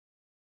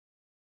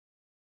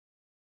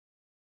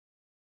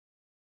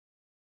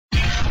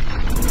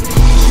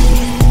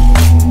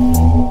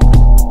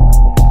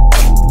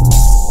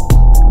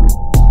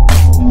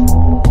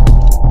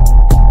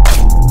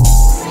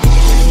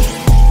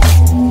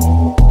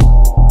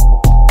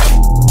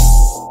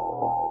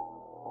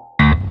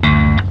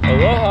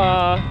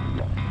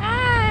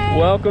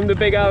Welcome to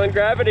Big Island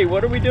Gravity.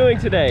 What are we doing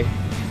today?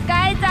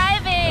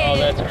 Skydiving! Oh,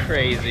 that's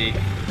crazy.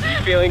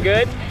 You feeling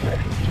good?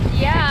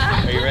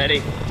 Yeah. Are you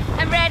ready?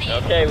 I'm ready.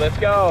 Okay, let's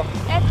go.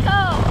 Let's go.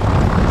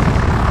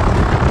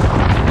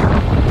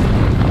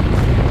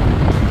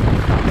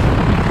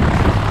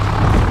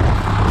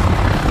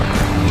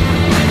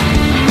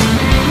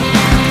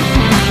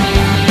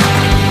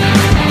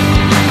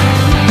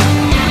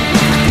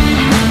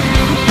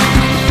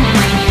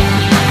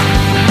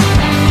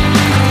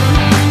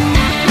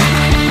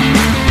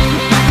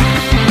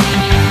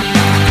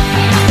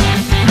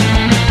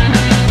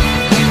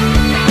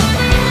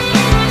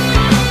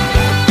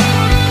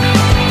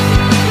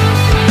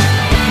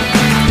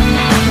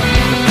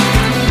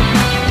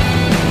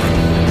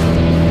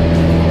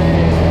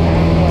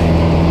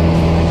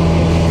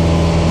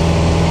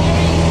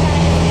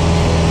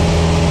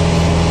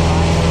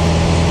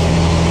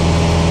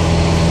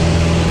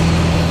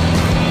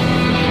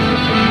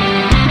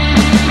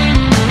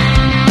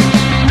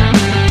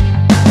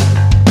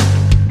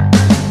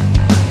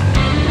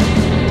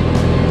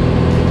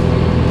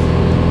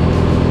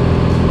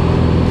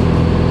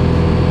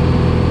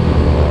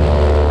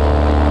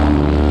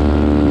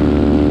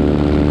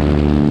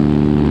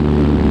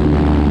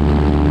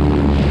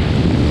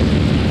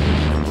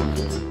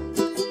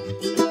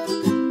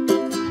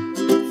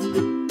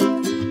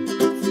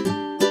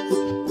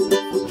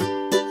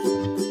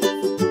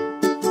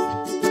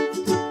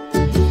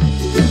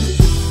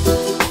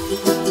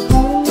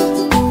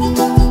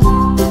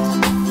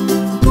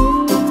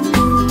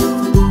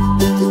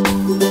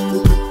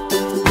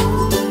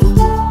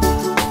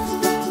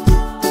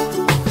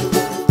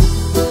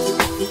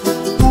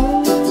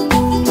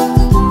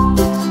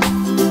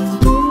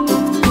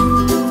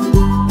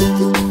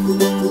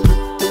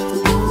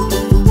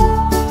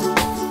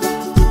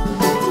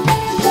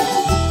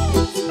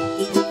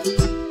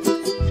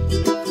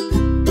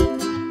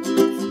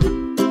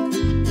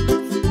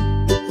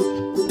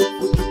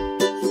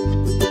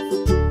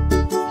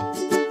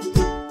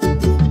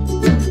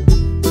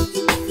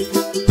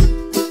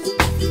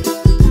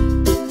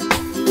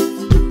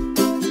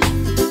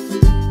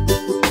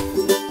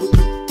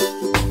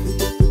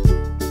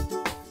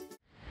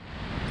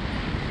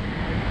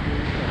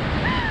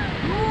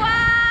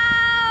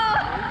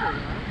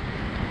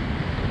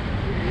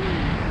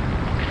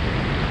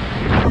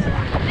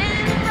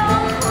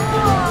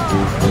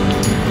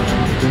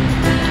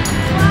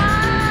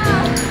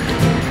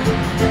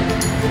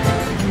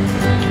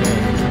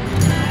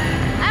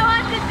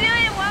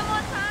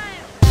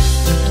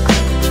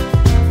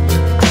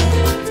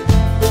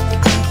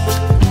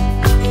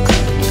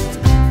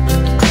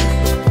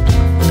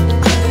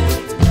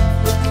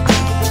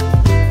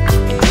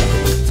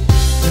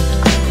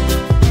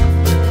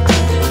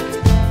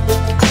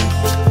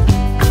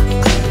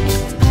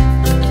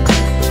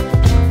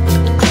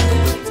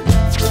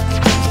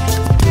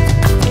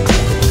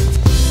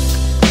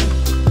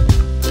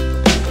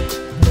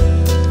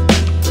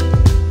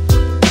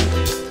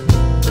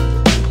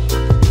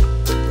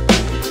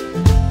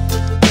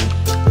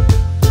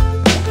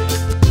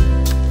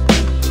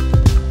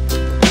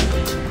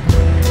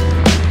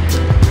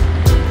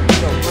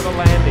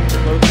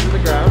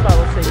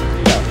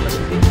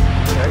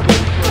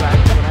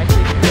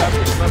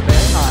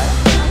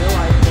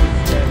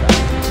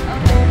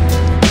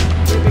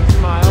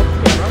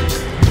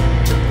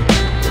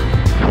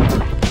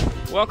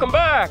 Welcome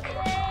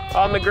back!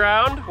 On the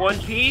ground, one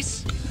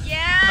piece. Yeah!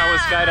 How was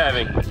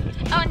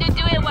skydiving? I want to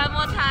do it one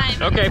more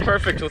time. Okay,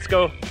 perfect, let's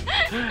go.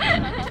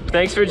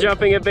 Thanks for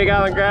jumping at Big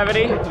Island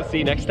Gravity. We'll see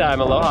you next time,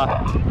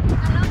 aloha.